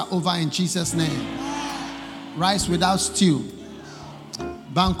days are over in Jesus' name. Rice without stew,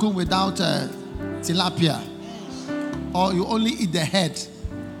 banku without tilapia, or you only eat the head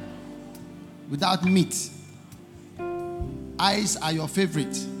without meat. Eyes are your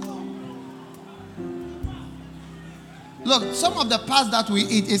favorite. Look, some of the parts that we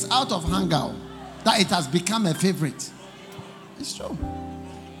eat is out of hunger, that it has become a favorite. It's true.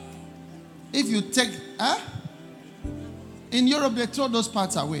 If you take, in Europe they throw those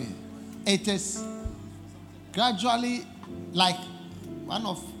parts away. It is gradually, like one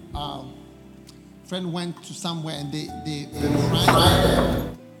of our friend went to somewhere and they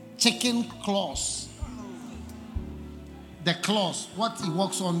fried chicken claws. The claws, what he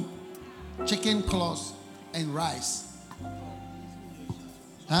works on, chicken claws and rice.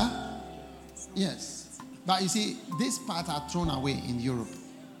 Yes. But you see, these parts are thrown away in Europe.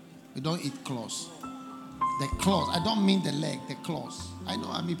 We don't eat claws. The claws, I don't mean the leg, the claws. I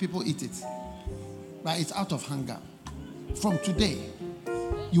mean people eat it. But it's out of hunger. From today,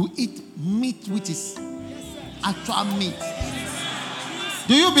 you eat meat which is actual meat.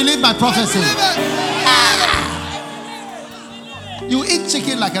 Do you believe my prophecy? You eat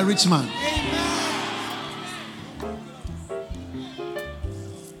chicken like a rich man.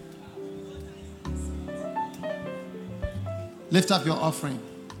 Lift up your offering.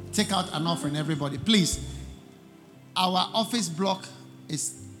 Take out an offering, everybody. Please. Our office block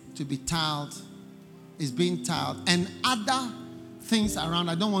is to be tiled. Is being tiled. And other things around,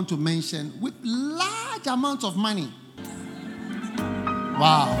 I don't want to mention, with large amounts of money.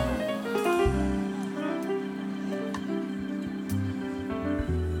 Wow.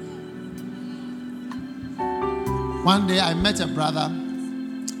 One day I met a brother.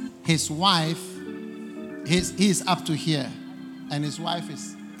 His wife, he's up to here. And his wife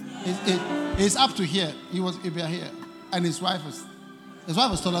is up to here. He was here. And his wife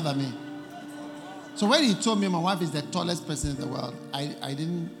was taller than me. So when he told me my wife is the tallest person in the world, I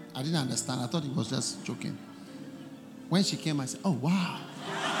didn't understand. I thought he was just joking. When she came, I said, oh wow.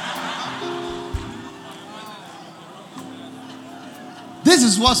 This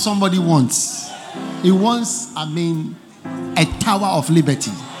is what somebody wants. He wants, a Tower of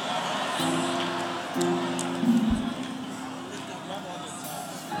Liberty.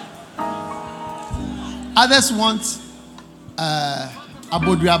 Others want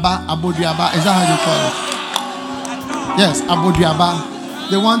abodriaba. Abodriaba, is that how you call it? Yes, abodriaba.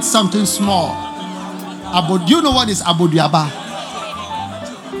 They want something small. Do you know what is abodriaba?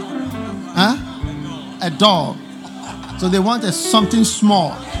 A dog. So they want something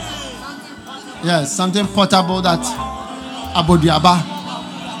small. Yes, something portable, that abodriaba.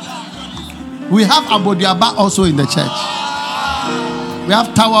 We have abodriaba also in the church. We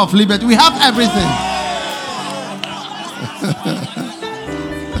have Tower of Liberty. We have everything.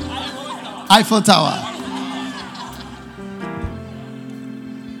 Eiffel Tower.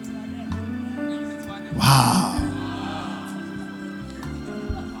 Wow.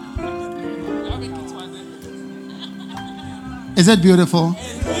 Is it beautiful?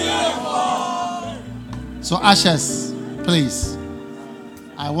 So ushers, please.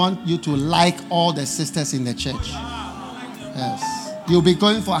 I want you to like all the sisters in the church. Yes. You'll be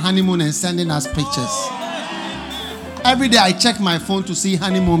going for a honeymoon and sending us pictures. Every day I check my phone to see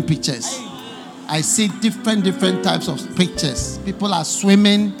honeymoon pictures. I see different types of pictures. People are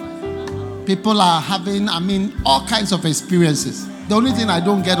swimming. People are having, all kinds of experiences. The only thing I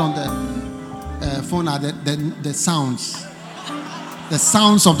don't get on the phone are the sounds. The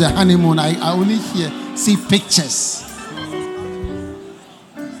sounds of the honeymoon. I only see pictures.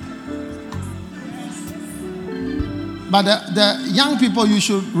 But the young people you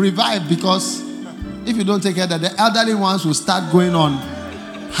should revive, because if you don't take care of that, the elderly ones will start going on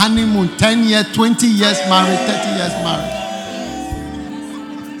Honeymoon, 10 years, 20 years married, 30 years married.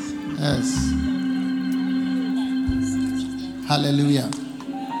 Yes. Hallelujah.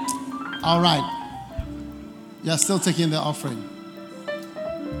 All right. You're still taking the offering.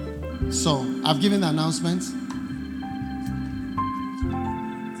 So, I've given the announcements.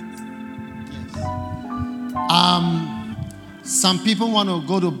 Yes. Some people want to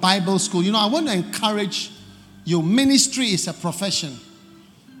go to Bible school. I want to encourage you. Ministry is a profession.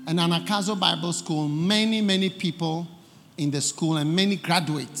 And Anagkazo Bible School, many people in the school and many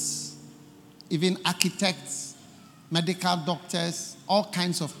graduates, even architects, medical doctors, all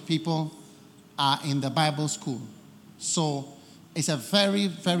kinds of people are in the Bible school. So it's a very,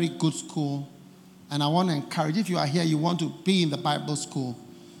 very good school. And I want to encourage, if you are here, you want to be in the Bible school,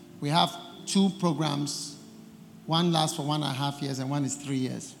 we have 2 programs. One lasts for 1.5 years and one is 3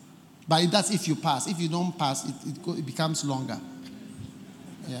 years. But that's if you pass. If you don't pass, it becomes longer.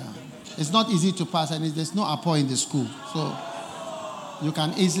 Yeah. It's not easy to pass, and there's no apport in the school. So you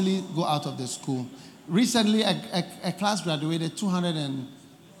can easily go out of the school. Recently, a class graduated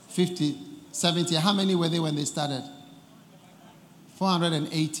 250, 70. How many were they when they started?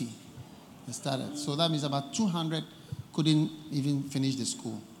 480 they started. So that means about 200 couldn't even finish the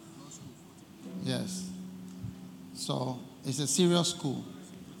school. Yes. So it's a serious school.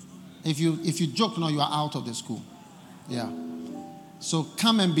 If you joke now, you are out of the school. Yeah. So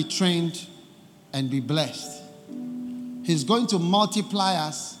come and be trained and be blessed. He's going to multiply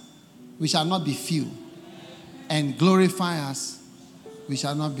us. We shall not be few. And glorify us. We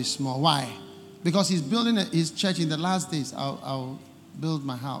shall not be small. Why? Because he's building his church in the last days. I'll build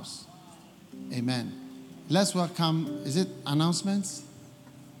my house. Amen. Let's welcome, is it announcements?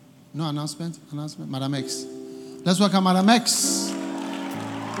 No announcement? Madam X. Let's welcome Madam X.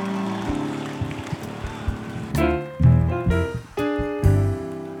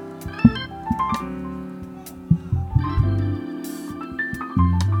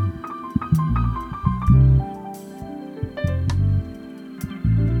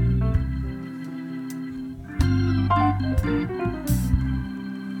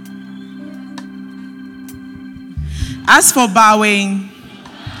 As for bowing,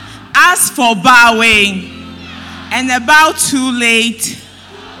 and about too late.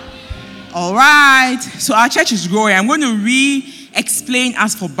 All right. So our church is growing. I'm going to re-explain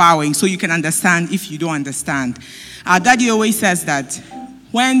as for bowing so you can understand if you don't understand. Our daddy always says that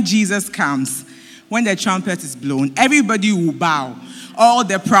when Jesus comes, when the trumpet is blown, everybody will bow. All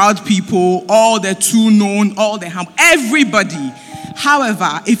the proud people, all the too known, all the humble, everybody.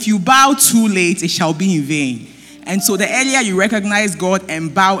 However, if you bow too late, it shall be in vain. And so the earlier you recognize God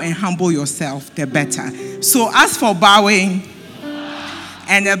and bow and humble yourself, the better. So as for bowing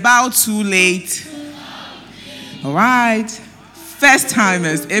and about too late, all right, first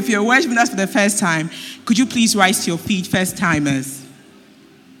timers, if you're worshiping us for the first time, could you please rise to your feet, first timers?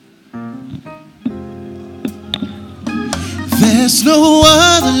 There's no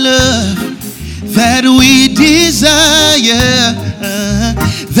other love that we desire.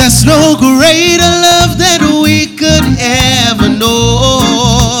 There's no greater love that we could ever know.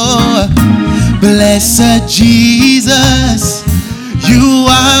 Blessed Jesus, you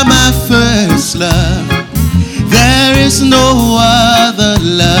are my first love. There is no other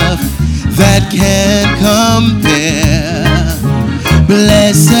love that can compare.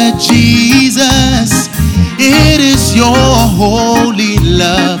 Blessed Jesus, it is your holy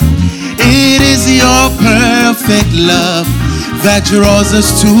love. It is your perfect love that draws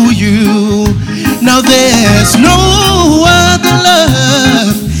us to you. Now there's no other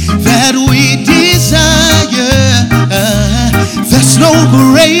love that we desire. There's no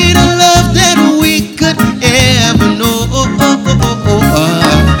greater love that we could ever know.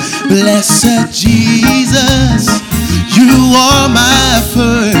 Blessed Jesus, you are my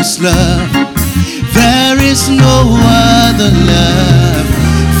first love. There is no other love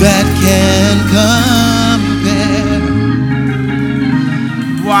that can compare.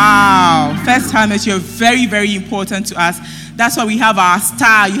 Wow. First timers, you're very, very important to us. That's why we have our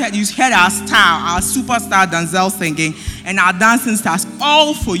star. You heard our star, our superstar Denzel singing, and our dancing stars,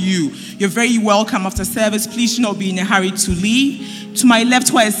 all for you. You're very welcome after service. Please do not be in a hurry to leave. To my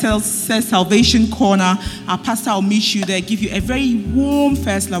left, where it says Salvation Corner, our pastor will meet you there, give you a very warm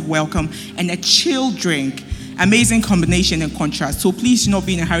first love welcome and a chill drink. Amazing combination and contrast. So please do not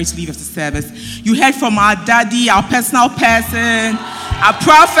be in a hurry to leave after service. You heard from our daddy, our personal person, our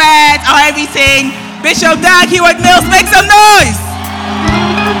prophet, our everything. Bishop Dag Heward Mills, make some noise.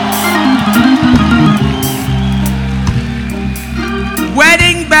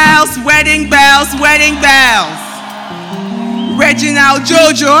 Wedding bells, wedding bells, wedding bells. Reginald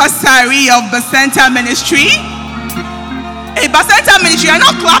Jojo Asari of Bacenta Ministry. Hey, Bacenta Ministry, you're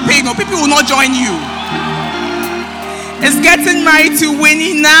not clapping or people will not join you. Is getting married to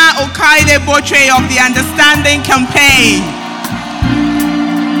Winina Okaide Botre of the Understanding Campaign.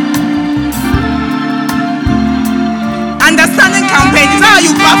 Understanding Campaign is how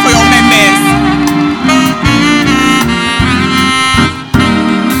you clap for your members.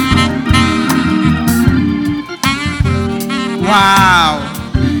 Wow.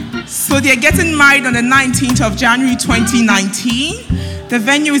 So they're getting married on the 19th of January 2019. The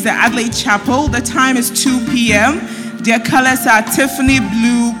venue is the Adelaide Chapel. The time is 2 p.m. Their colors are Tiffany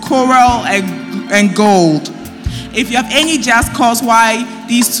blue, coral, and gold. If you have any just cause why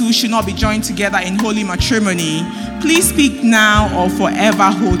these two should not be joined together in holy matrimony, please speak now or forever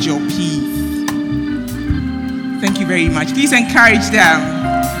hold your peace. Thank you very much. Please encourage them.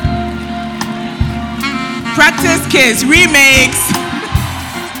 Practice Kids Remix.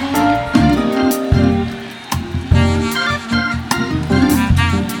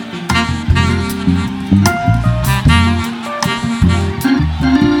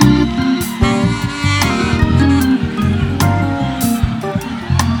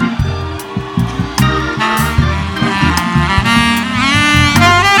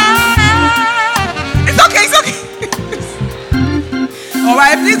 It's okay. All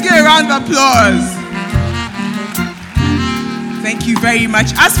right, please give a round of applause. Thank you very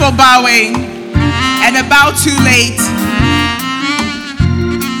much. As for bowing, and a bow too late.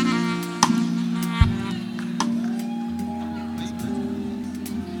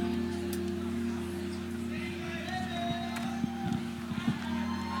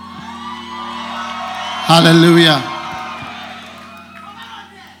 Hallelujah.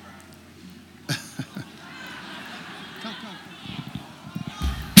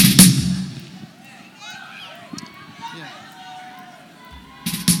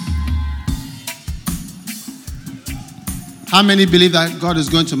 How many believe that God is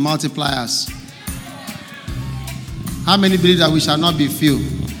going to multiply us? How many believe that we shall not be few?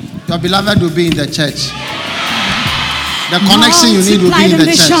 Your beloved will be in the church. The connection you need will be in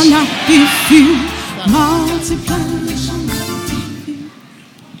the church.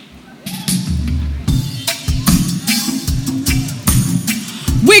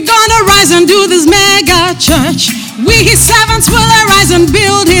 We're gonna rise and do this mega church. We, his servants, will arise and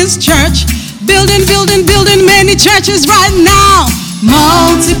build his church. Building many churches right now.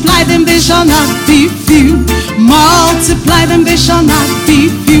 Multiply them, they shall not be few. Multiply them, they shall not be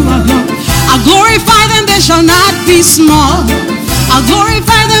few. I'll glorify them, they shall not be small. I'll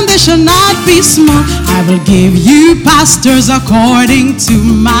glorify them, they shall not be small. I will give you pastors according to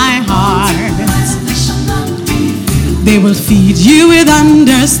my heart. They will feed you with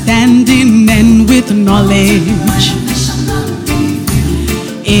understanding and with knowledge.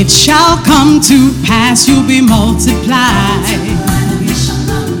 It shall come to pass, you'll be multiplied.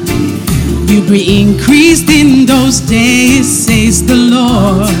 You'll be increased in those days, says the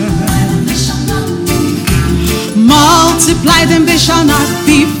Lord. Multiply them, they shall not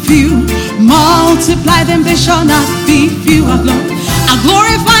be few. Multiply them, they shall not be few. I'll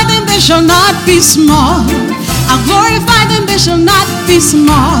glorify them, they shall not be small. I'll glorify them, they shall not be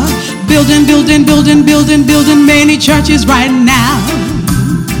small. Building many churches right now.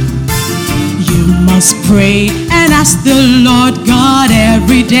 You must pray and ask the Lord God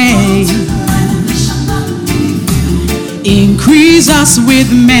every day. Increase us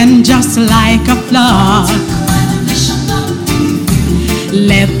with men just like a flock.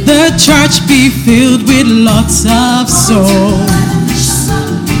 Let the church be filled with lots of souls.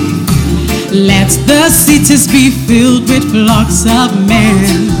 Let the cities be filled with flocks of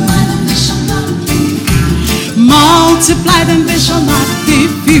men. Multiply them, they shall not be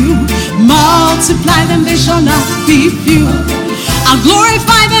few. Multiply them, they shall not be few. I'll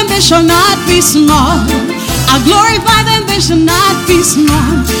glorify them, they shall not be small. I'll glorify them, they shall not be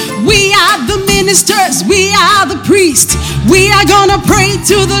small. We are the ministers, we are the priests. We are gonna pray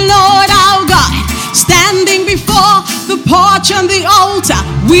to the Lord our God. Standing before the porch and the altar,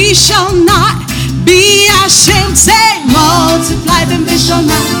 we shall not be ashamed. Say, multiply them, they shall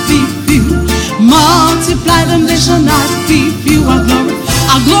not be few. Multiply them, they shall not be few.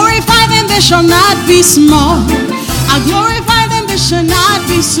 I'll glorify them, they shall not be small. I'll glorify them, they shall not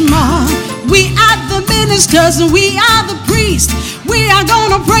be small. We are the ministers, we are the priests. We are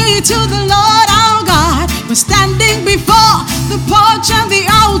gonna pray to the Lord our God. We're standing before the porch and the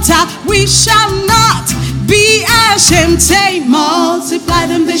altar. We shall not be ashamed. Say, multiply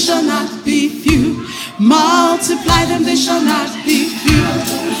them, they shall not be few. Multiply them, they shall not be few.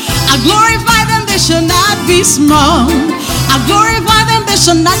 I glorify them, they shall not be small. I glorify them, they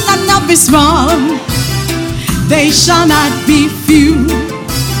shall not be small. They shall not be few.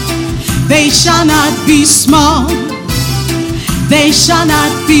 They shall not be small. They shall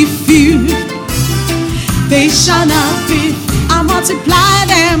not be few. They shall not be. I multiply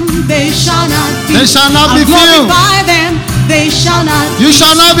them. They shall not be. They shall not be few. I glorify them. They shall not. You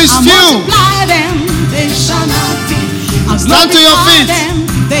shall not be I few. multiply them. They shall not be. I Stand to your feet. Them.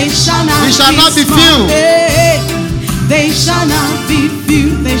 They shall not. We shall not be small. few. They shall not be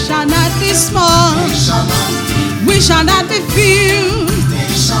few. They shall not be small. We shall not be few.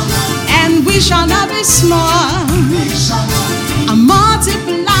 And we shall not be small. I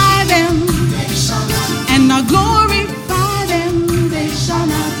multiply them. And I glorify them. They shall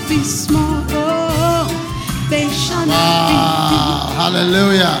not be small. Oh, they shall not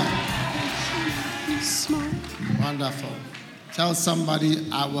Hallelujah. be small. Wonderful. Tell somebody,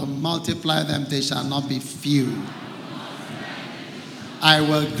 I will multiply them, they shall not be few. I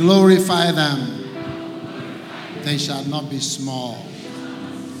will glorify them, they shall not be small.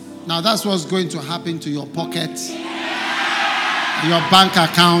 Now that's what's going to happen to your pocket, your bank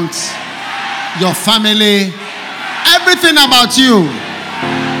account, your family, everything about you.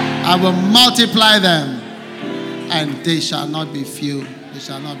 I will multiply them, and they shall not be few, they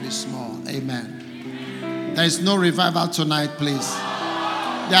shall not be small. Amen. There is no revival tonight, please.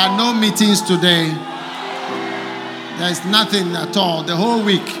 There are no meetings today. There is nothing at all. The whole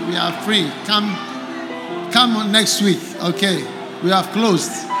week we are free. Come next week. Okay. We have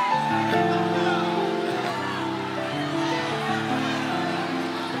closed.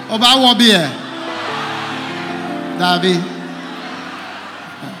 Oba Wabi. Davi.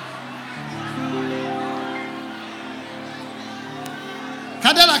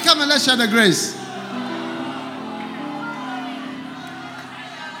 Kadela, come and let's share the grace.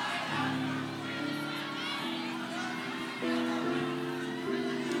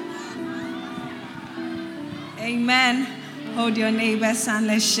 Amen. Hold your neighbors and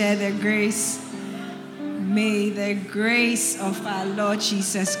let's share the grace. May the grace of our Lord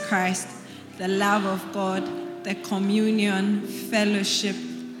Jesus Christ, the love of God, the communion, fellowship,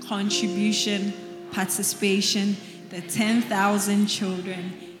 contribution, participation, the 10,000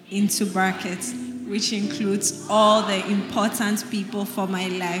 children into brackets, which includes all the important people for my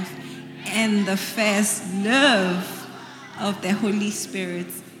life, and the first love of the Holy Spirit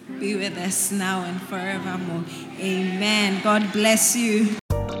be with us now and forevermore. Amen. God bless you.